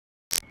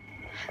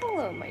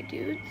Hello my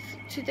dudes,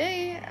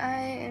 today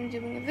I am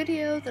doing a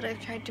video that I've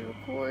tried to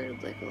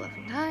record like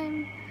 11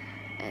 times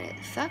and it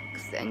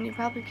sucks and you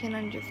probably can't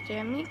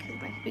understand me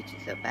because my speech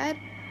is so bad.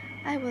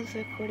 I was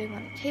recording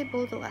on a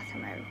table the last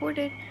time I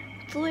recorded,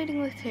 but the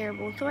lighting was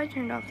terrible so I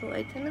turned off the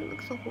lights and it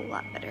looks a whole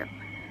lot better.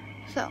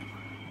 So,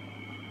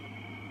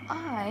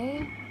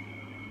 I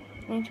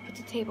need to put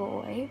the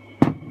table away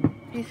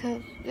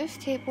because this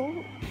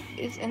table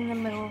is in the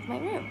middle of my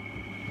room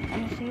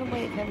and it's in the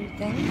way of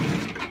everything.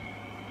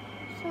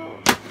 So,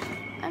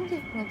 I'm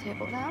taking the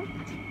table down,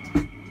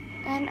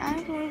 and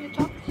I'm going to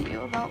talk to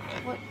you about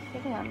what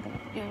video I'm going to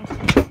be doing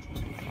today.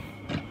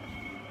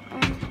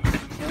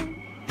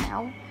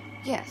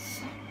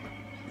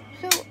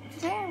 So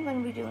today I'm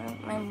going to be doing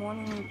my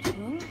morning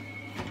routine,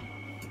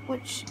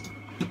 which,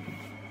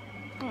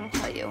 I'm going to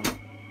tell you,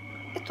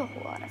 it's a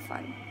whole lot of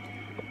fun.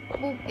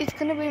 Well, it's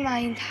going to be my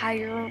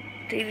entire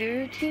daily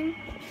routine,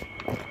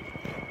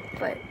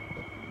 but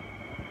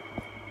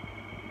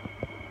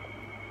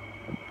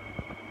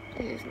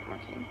it isn't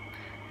working.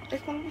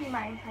 It's going to be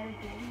my entire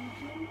daily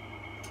routine,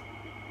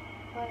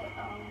 but,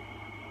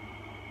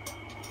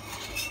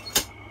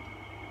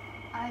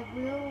 I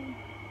will,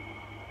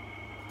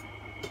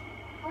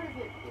 part of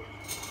it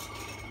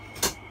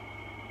is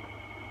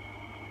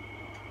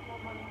my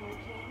morning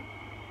routine.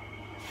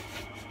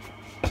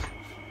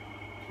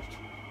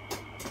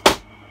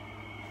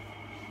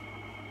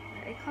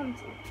 Very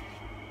clumsy.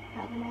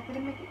 Probably not going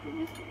to make it through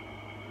this video.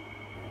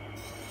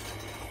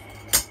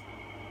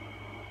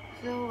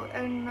 So,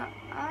 and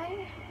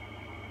I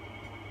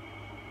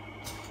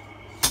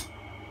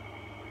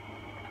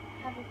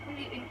have a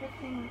pretty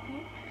interesting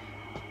routine,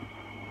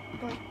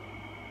 but,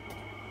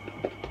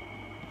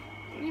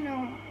 you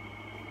know,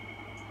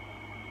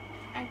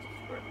 I just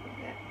work with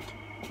it.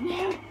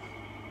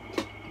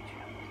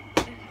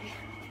 Okay.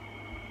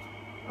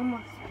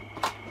 Almost done.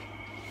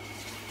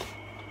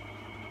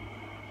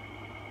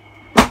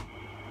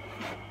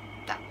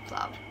 That was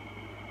loud.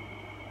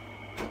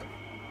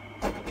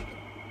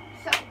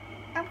 So,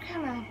 I'm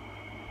kind of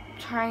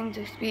trying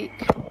to speak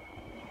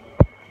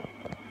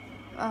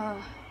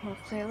more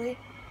clearly.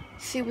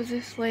 See, with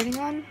this lighting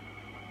on,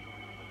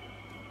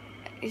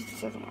 it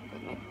just doesn't work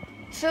with me.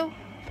 So,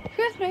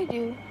 here's what I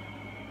do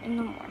in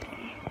the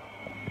morning.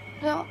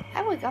 So,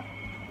 I wake up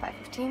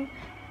 5:15.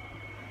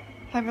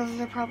 My brothers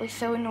are probably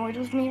so annoyed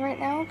with me right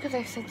now because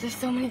I've said this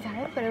so many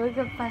times, but I wake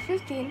up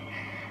 5:15.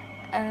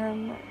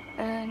 And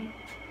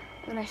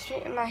then I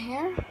straighten my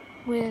hair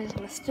with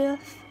my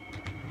stuff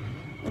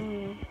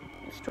in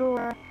this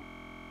drawer.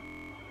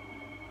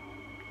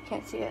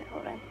 Can't see it,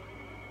 hold on.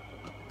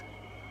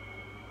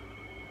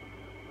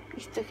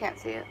 You still can't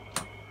see it.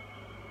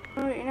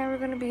 Oh, you're never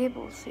going to be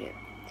able to see it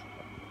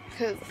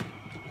because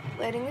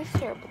lighting is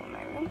terrible in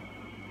my room.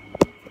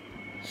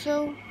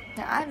 So,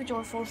 now I have a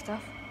drawer full of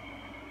stuff.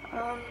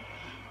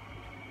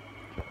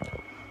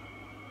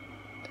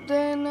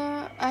 Then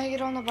I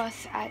get on the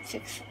bus at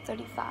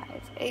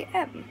 6:35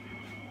 a.m.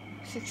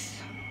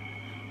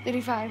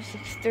 6:35,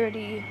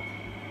 6:30,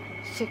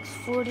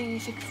 6:40,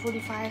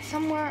 6:45,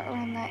 somewhere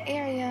around that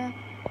area.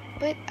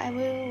 But I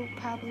will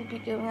probably be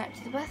going out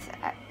to the bus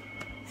at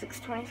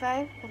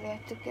 6:25 because I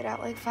have to get out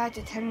like 5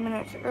 to 10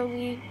 minutes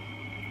earlier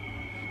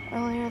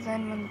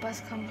than when the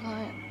bus comes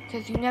on.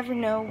 Because you never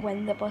know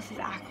when the bus is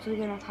actually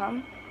gonna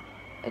come.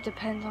 It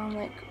depends on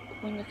like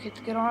when the kids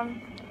get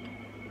on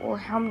or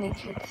how many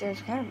kids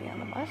there's gonna be on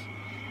the bus.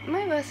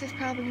 My bus is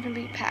probably gonna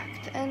be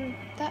packed, and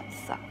that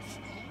sucks.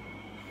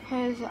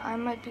 Because I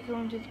might be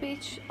going to the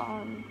beach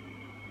on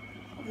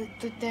the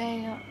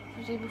day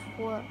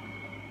before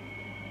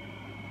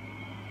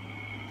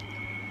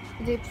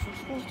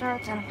school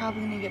starts, and I'm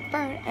probably gonna get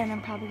burnt, and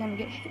I'm probably gonna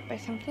get hit by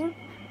something.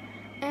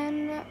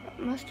 And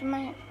most of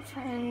my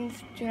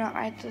friends do not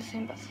ride the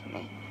same bus as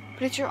me.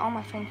 Pretty sure all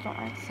my friends don't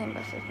ride the same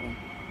bus as me.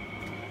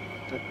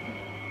 But,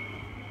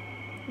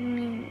 I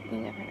mean, you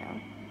never know.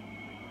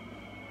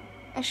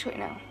 Actually,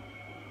 no.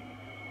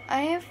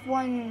 I have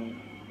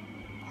one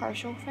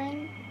partial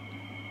friend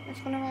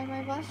that's gonna ride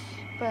my bus,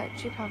 but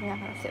she's probably not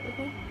gonna sit with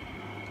me.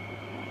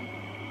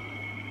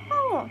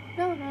 Oh,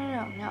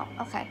 no.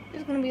 Okay,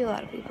 there's gonna be a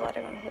lot of people that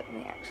are gonna sit with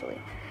me, actually.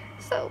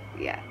 So,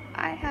 yeah,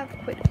 I have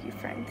quite a few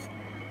friends.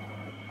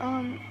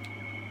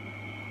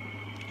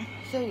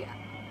 So yeah,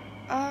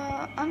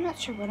 I'm not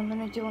sure what I'm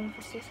gonna do on the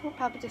first day, so we'll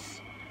probably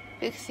just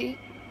big seat,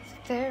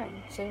 sit there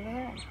and stay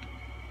there and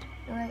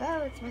be like,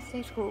 oh, it's my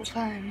day school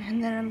time,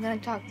 and then I'm gonna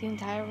talk the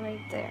entire way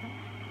there.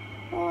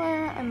 Or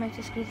I might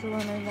just be the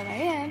loner that I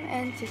am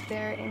and sit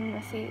there in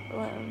the seat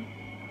alone.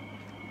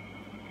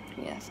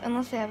 Yes,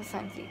 unless they have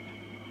assigned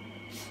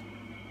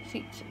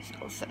seats, it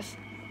still says.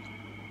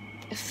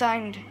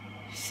 Assigned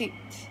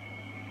seats,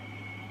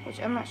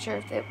 which I'm not sure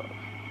if they will.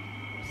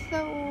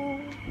 So,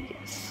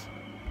 yes.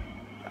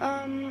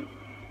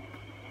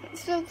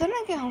 So then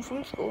I get home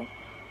from school,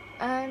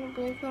 and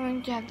we're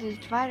going to have these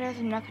dividers.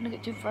 I'm not going to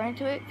get too far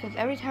into it, because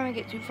every time I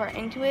get too far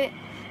into it,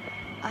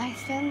 I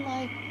spend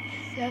like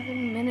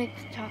 7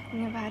 minutes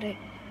talking about it.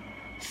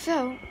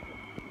 So,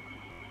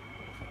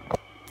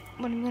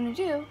 what I'm going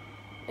to do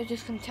it's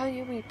just gonna tell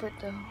you we put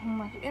the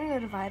homework in the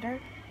divider.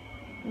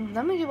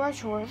 Then we do our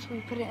chores.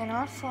 We put it in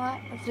our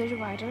slot of the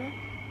divider.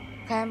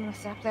 Okay, I'm gonna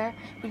stop there.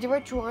 We do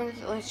our chores,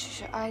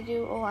 which I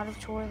do a lot of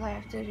chores. I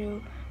have to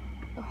do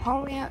the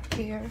hallway out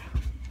here,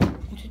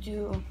 to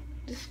do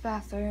this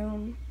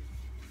bathroom,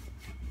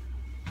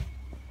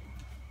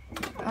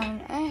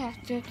 and I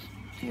have to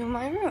do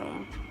my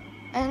room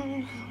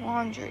and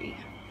laundry,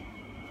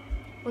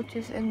 which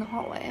is in the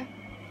hallway.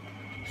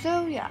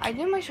 So yeah, I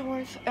do my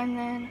chores, and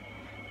then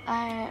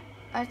at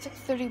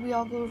 6:30 we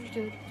all go over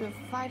to the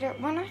divider.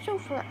 We're not sure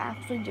if we're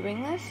actually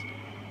doing this,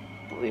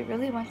 but we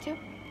really want to,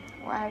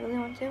 or I really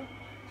want to.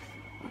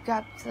 We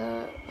got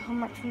the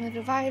homework from the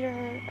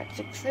divider at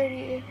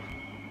 6:30,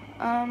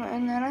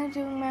 and then I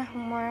do my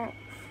homework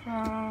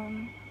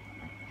from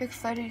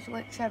 6:30 to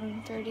like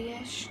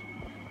 7:30ish.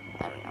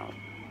 I don't know.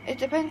 It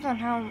depends on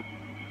how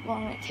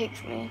long it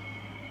takes me,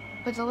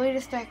 but the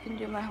latest I can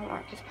do my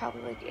homework is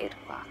probably like 8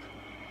 o'clock.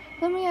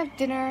 Then we have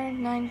dinner,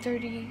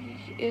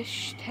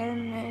 9:30ish,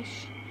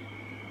 10ish.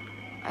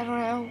 I don't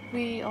know,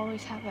 we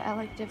always have it at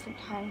like different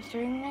times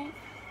during the night.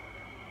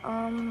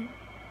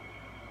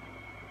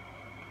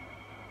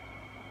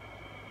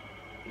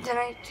 Then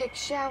I take a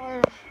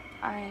shower,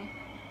 I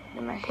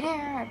do my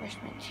hair, I brush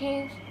my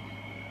teeth,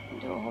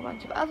 do a whole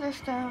bunch of other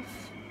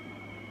stuff.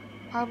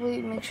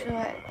 Probably make sure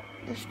that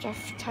the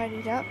stuff's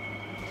tidied up.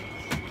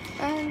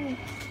 And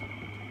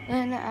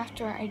then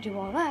after I do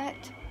all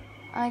that,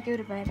 I go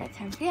to bed at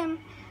 10 p.m.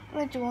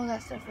 and I do all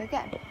that stuff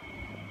again.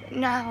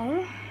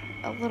 Now,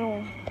 a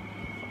little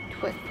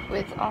twist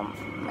with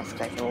my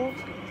schedule.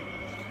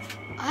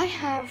 I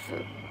have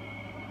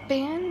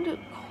band,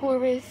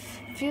 chorus,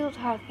 field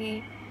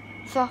hockey,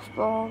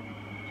 softball,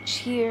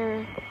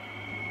 cheer,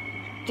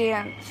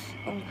 dance,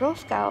 and Girl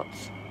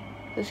Scouts.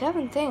 The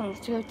 7 things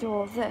to go through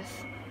all of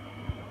this.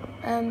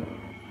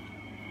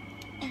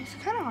 It's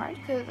kind of hard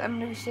because I'm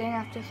going to be staying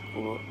after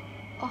school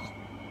a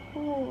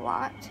whole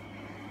lot.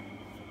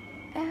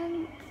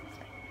 And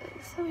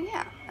so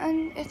yeah,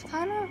 and it's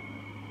gonna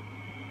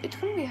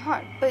be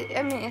hard, but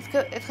I mean it's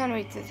gonna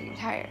be this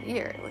entire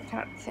year, like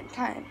kind of at the same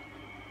time.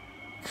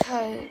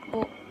 Cause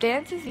well,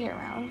 dance is year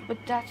round, but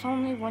that's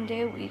only 1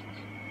 day a week.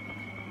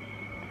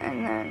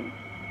 And then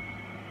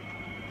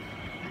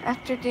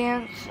after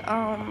dance,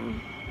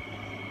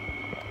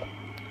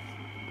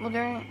 well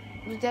during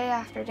the day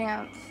after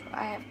dance,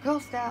 I have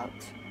Girl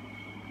Scouts,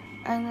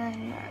 and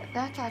then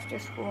that's after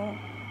school.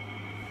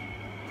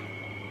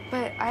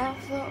 But I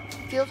also,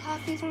 field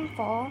hockey's in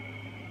fall.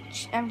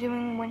 I'm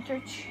doing winter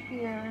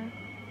cheer.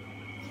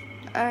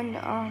 And,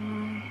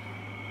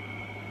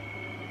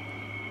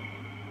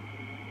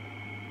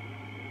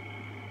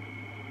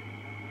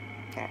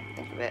 can't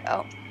think of it.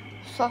 Oh,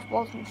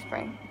 softball's in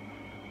spring.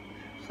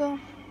 So,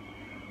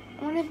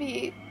 I'm gonna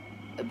be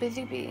a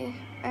busy bee.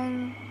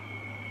 And,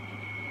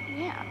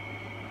 yeah.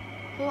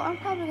 So, I'm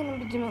probably gonna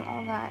be doing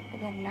all that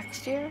again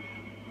next year.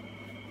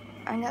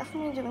 I'm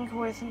definitely doing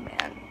chorus and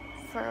band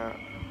for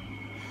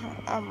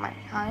all my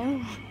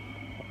time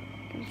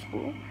in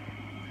school,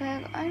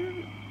 because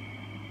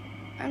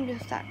I'm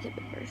just that type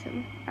of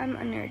person. I'm a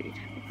nerdy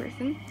type of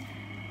person.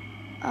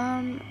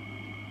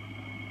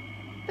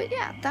 But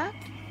yeah,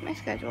 that's my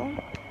schedule.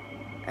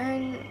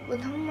 And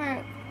with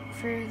homework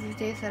for the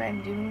days that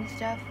I'm doing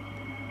stuff,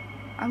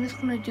 I'm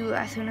just gonna do it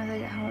as soon as I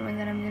get home, and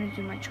then I'm gonna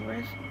do my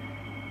chores.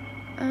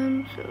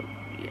 So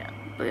yeah,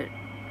 but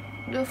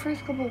the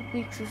first couple of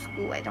weeks of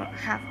school I don't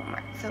have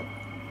homework, so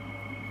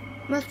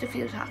most of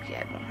field hockey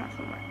I won't have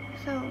homework.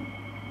 So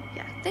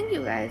yeah, thank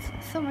you guys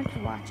so much for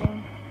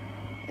watching.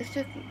 It's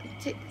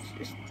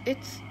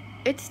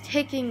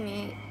taken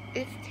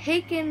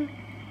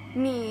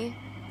me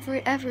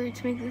forever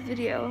to make this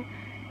video,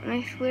 and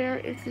I swear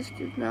if this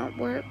does not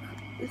work,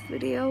 this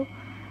video,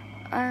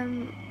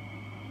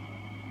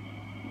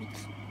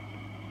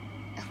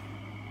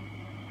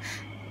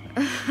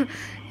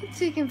 it's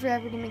taken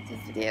forever to make this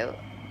video.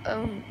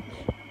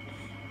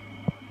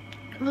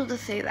 We'll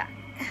just say that.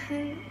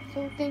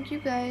 So thank you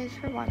guys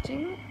for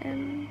watching,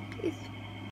 and peace.